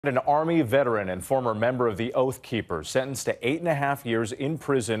An Army veteran and former member of the Oathkeeper sentenced to 8.5 years in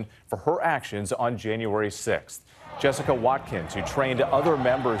prison for her actions on January 6th. Jessica Watkins, who trained other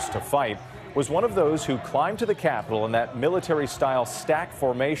members to fight, was one of those who climbed to the Capitol in that military-style stack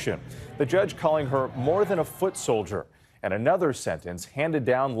formation. The judge calling her more than a foot soldier, and another sentence handed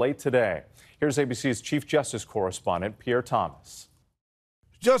down late today. Here's ABC's Chief Justice correspondent Pierre Thomas.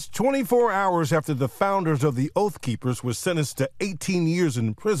 Just 24 hours after the founders of the Oathkeepers were sentenced to 18 years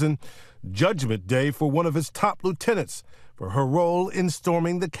in prison, Judgment Day for one of his top lieutenants for her role in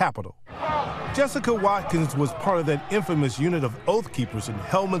storming the Capitol. Jessica Watkins was part of that infamous unit of Oathkeepers in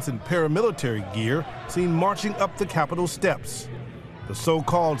helmets and paramilitary gear seen marching up the Capitol steps. The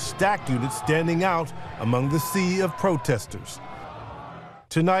so-called stack unit standing out among the sea of protesters.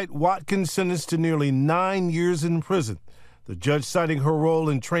 Tonight, Watkins sentenced to nearly 9 years in prison, the judge citing her role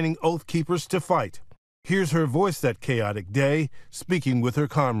in training Oathkeepers to fight. Here's her voice that chaotic day, speaking with her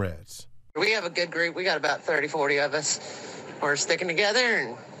comrades. We have a good group. We got about 30, 40 of us. We're sticking together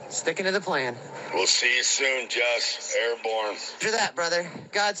and sticking to the plan. We'll see you soon, Jess. Airborne. After that, brother,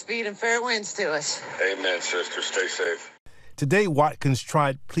 Godspeed and fair winds to us. Amen, sister. Stay safe. Today, Watkins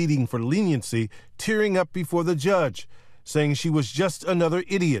tried pleading for leniency, tearing up before the judge, saying she was just another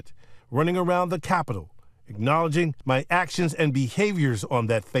idiot running around the Capitol, acknowledging my actions and behaviors on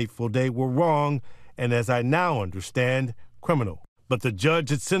that fateful day were wrong and, as I now understand, criminal. But the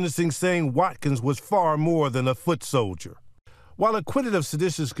judge at sentencing saying Watkins was far more than a foot soldier. While acquitted of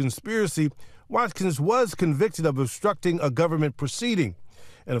seditious conspiracy, Watkins was convicted of obstructing a government proceeding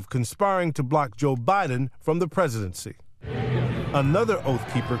and of conspiring to block Joe Biden from the presidency. Another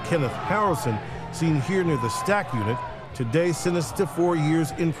Oathkeeper, Kenneth Harrelson, seen here near the stack unit, today sentenced to 4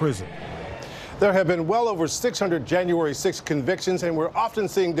 years in prison. There have been well over 600 January 6 convictions, and we're often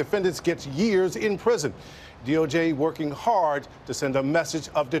seeing defendants get years in prison. DOJ working hard to send a message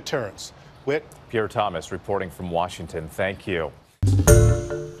of deterrence. Whit? Pierre Thomas reporting from Washington. Thank you.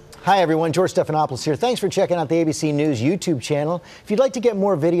 Hi, everyone. George Stephanopoulos here. Thanks for checking out the ABC News YouTube channel. If you'd like to get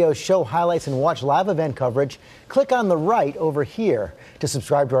more videos, show highlights, and watch live event coverage, click on the right over here to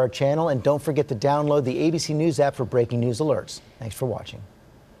subscribe to our channel. And don't forget to download the ABC News app for breaking news alerts. Thanks for watching.